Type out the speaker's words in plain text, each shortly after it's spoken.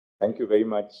Thank you very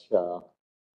much,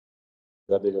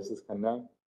 Brother Justice Khanna,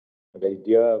 a very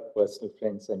dear personal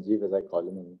friend, Sanjiv, as I call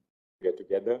him, and we are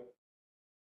together.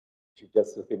 Chief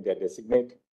Justice of India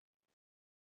designate.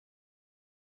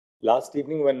 Last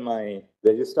evening, when my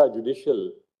Registrar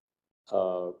Judicial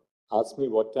asked me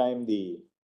what time the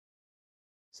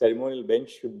ceremonial bench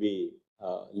should be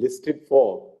listed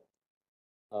for,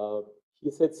 he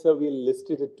said, "Sir, we'll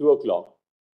list it at 2 o'clock.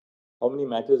 How many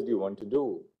matters do you want to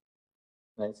do?"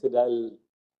 And I said, "I'll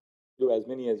do as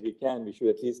many as we can. We should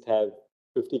at least have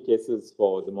 50 cases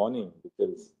for the morning,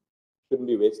 because we shouldn't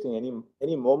be wasting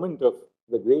any moment of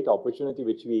the great opportunity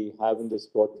which we have in this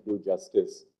court to do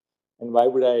justice. And why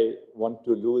would I want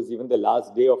to lose even the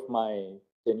last day of my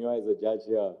tenure as a judge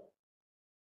here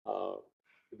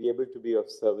to be able to be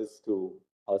of service to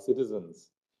our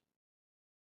citizens?"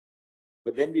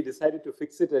 But then we decided to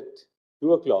fix it at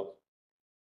 2 o'clock.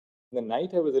 In the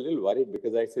night, I was a little worried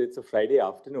because I said it's a Friday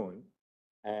afternoon.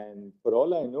 And for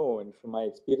all I know, and from my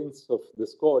experience of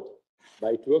this court,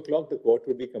 by 2 o'clock, the court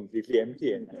would be completely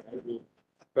empty. And I'd be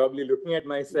probably looking at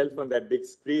myself on that big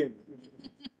screen.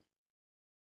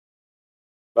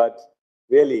 But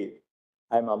really,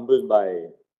 I'm humbled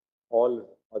by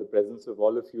the presence of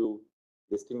all of you,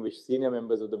 distinguished senior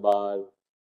members of the bar,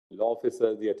 law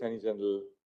officers, the Attorney General,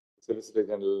 Solicitor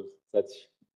General, such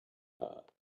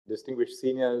distinguished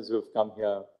seniors who have come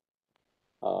here,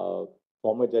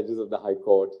 former judges of the High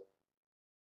Court,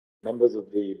 members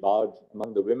of the bar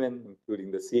among the women,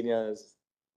 including the seniors,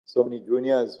 so many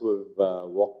juniors who have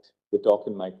walked the talk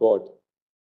in my court.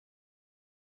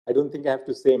 I don't think I have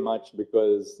to say much,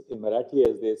 because in Marathi,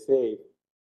 as they say,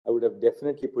 I would have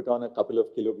definitely put on a couple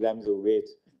of kilograms of weight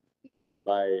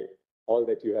by all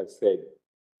that you have said.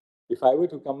 If I were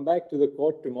to come back to the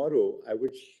court tomorrow, I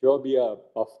would sure be a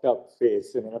puffed up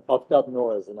face and a puffed up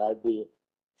nose, and I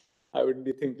would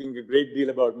be thinking a great deal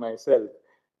about myself.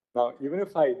 Now, even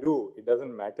if I do, it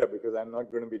doesn't matter, because I'm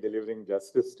not going to be delivering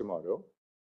justice tomorrow.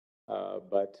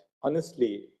 But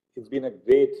honestly, it's been a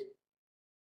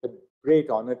great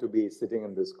honor to be sitting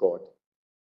in this court.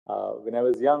 When I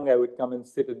was young, I would come and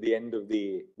sit at the end of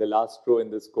the last row in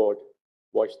this court,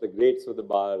 watch the greats of the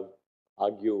bar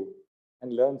argue,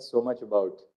 and learn so much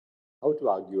about how to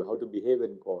argue, how to behave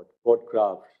in court, court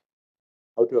craft,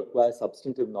 how to acquire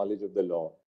substantive knowledge of the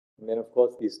law. And then, of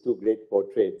course, these two great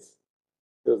portraits.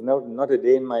 There was not a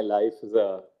day in my life as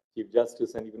a Chief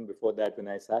Justice, and even before that, when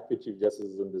I sat with Chief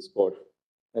Justices in this court,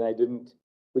 and I didn't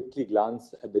quickly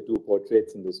glance at the two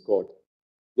portraits in this court.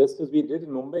 Just as we did in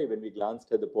Mumbai when we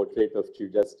glanced at the portrait of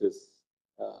Chief Justice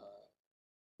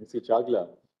Mr. Chagla,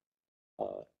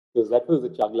 because that was the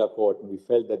Chagla court, and we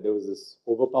felt that there was this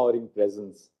overpowering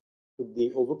presence.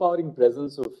 The overpowering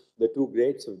presence of the two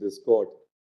greats of this court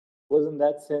was, in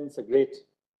that sense, a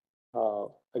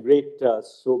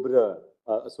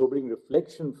sobering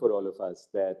reflection for all of us,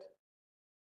 that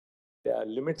there are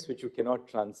limits which you cannot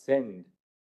transcend,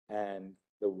 and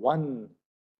the one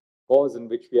cause in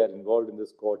which we are involved in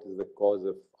this court is the cause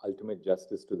of ultimate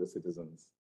justice to the citizens.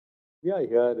 We are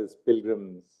here as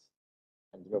pilgrims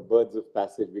and birds of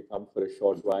passage. We come for a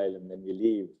short while and then we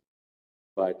leave.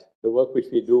 But the work which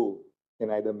we do can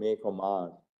either make or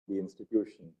mar the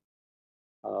institution.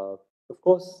 Of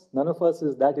course, none of us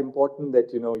is that important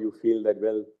that you feel that,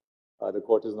 well, the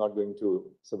court is not going to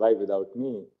survive without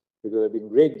me. Because there have been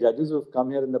great judges who have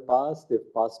come here in the past.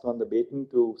 They've passed on the baton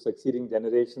to succeeding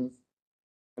generations.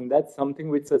 And that's something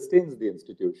which sustains the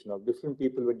institution, of different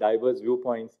people with diverse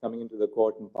viewpoints coming into the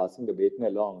court and passing the baton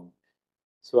along.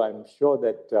 So I'm sure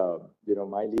that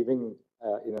my leaving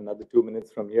in another 2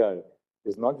 minutes from here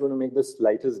is not going to make the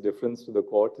slightest difference to the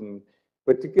court, and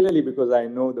particularly because I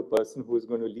know the person who is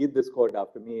going to lead this court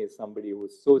after me is somebody who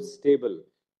is so stable,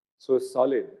 so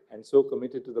solid, and so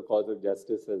committed to the cause of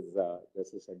justice as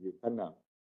Justice Sanjiv Khanna.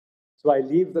 So I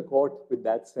leave the court with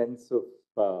that sense of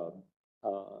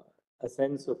a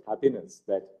sense of happiness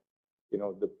that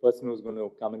the person who's going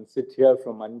to come and sit here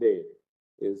from Monday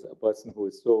is a person who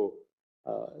is so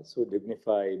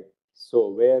dignified, so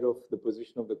aware of the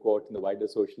position of the court in the wider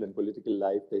social and political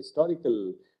life, the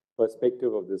historical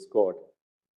perspective of this court.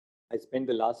 I spent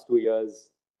the last 2 years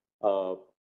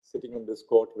sitting in this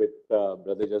court with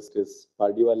Brother Justice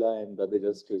Pardiwala and Brother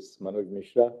Justice Manoj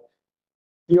Mishra.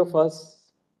 Three of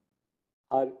us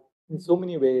are in so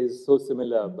many ways so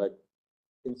similar, but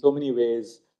in so many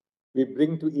ways we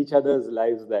bring to each other's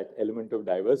lives that element of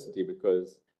diversity,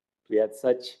 because we had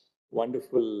such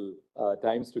wonderful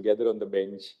times together on the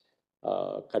bench,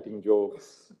 cutting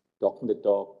jokes, talking the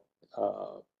talk,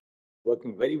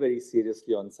 working very, very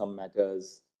seriously on some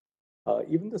matters,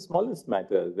 even the smallest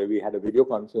matters, where we had a video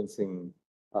conferencing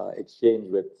exchange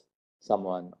with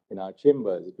someone in our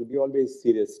chambers, it would be always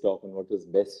serious talk on what was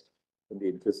best in the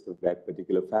interest of that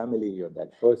particular family or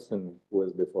that person who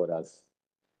was before us.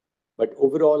 But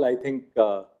overall, I think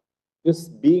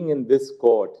just being in this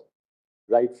court,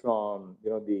 right from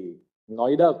the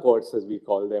Noida courts, as we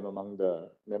call them among the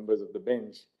members of the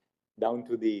bench, down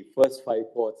to the first 5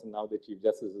 courts and now the Chief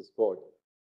Justice's court,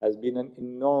 has been an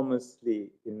enormously,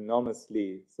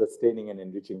 enormously sustaining and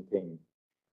enriching thing.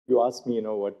 You ask me,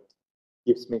 what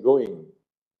keeps me going?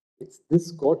 It's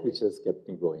this court which has kept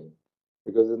me going.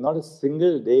 Because there's not a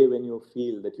single day when you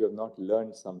feel that you have not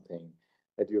learned something,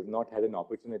 that you have not had an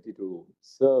opportunity to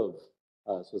serve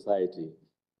society.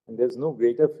 And there's no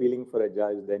greater feeling for a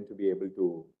judge than to be able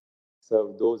to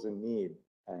serve those in need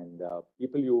and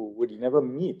people you would never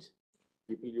meet,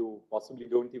 people you possibly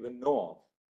don't even know of,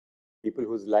 people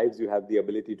whose lives you have the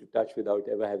ability to touch without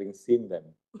ever having seen them.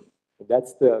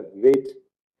 That's the great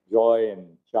joy and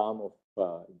charm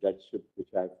of judgeship, which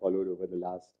I've followed over the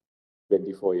last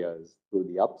 24 years through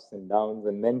the ups and downs.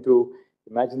 And then to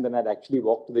imagine that I'd actually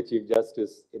walked to the Chief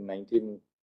Justice in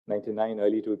 1999,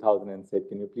 early 2000, and said,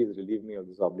 can you please relieve me of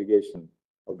this obligation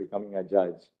of becoming a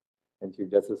judge? And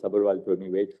Chief Justice Agarwal told me,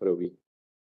 wait for a week.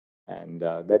 And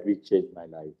that week changed my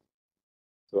life.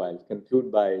 So I'll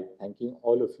conclude by thanking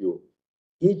all of you.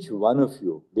 Each one of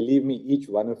you, believe me, each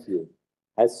one of you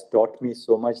has taught me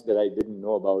so much that I didn't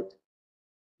know about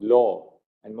law,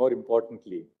 and more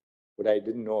importantly, what I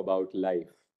didn't know about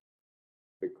life.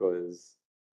 Because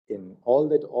in all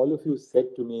that all of you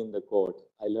said to me in the court,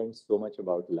 I learned so much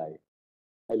about life.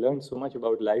 I learned so much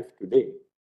about life today.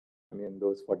 I mean,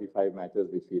 those 45 matters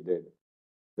which we did.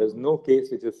 There's no case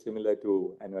which is similar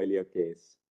to an earlier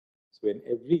case. So in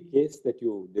every case that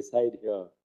you decide here,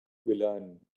 you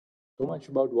learn so much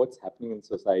about what's happening in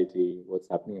society, what's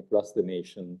happening across the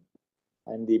nation,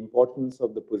 and the importance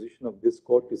of the position of this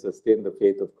court to sustain the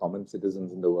faith of common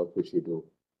citizens in the work which we do.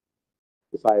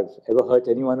 If I've ever hurt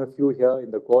any one of you here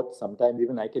in the court, sometimes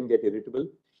even I can get irritable.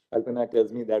 Kalpana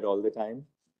tells me that all the time.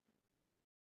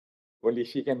 Only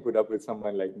she can put up with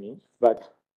someone like me.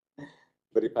 But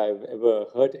if I've ever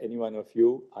hurt any one of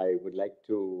you, I would like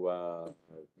to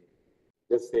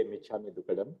just say Michhami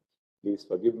Dukkadam. Please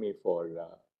forgive me for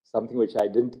something which I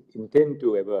didn't intend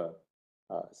to ever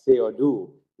say or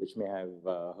do, which may have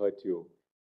hurt you.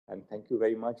 And thank you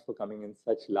very much for coming in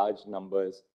such large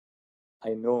numbers.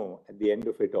 I know at the end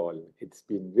of it all, it's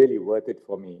been really worth it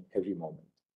for me every moment.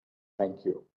 Thank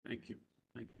you. Thank you.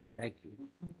 Thank you. Thank you.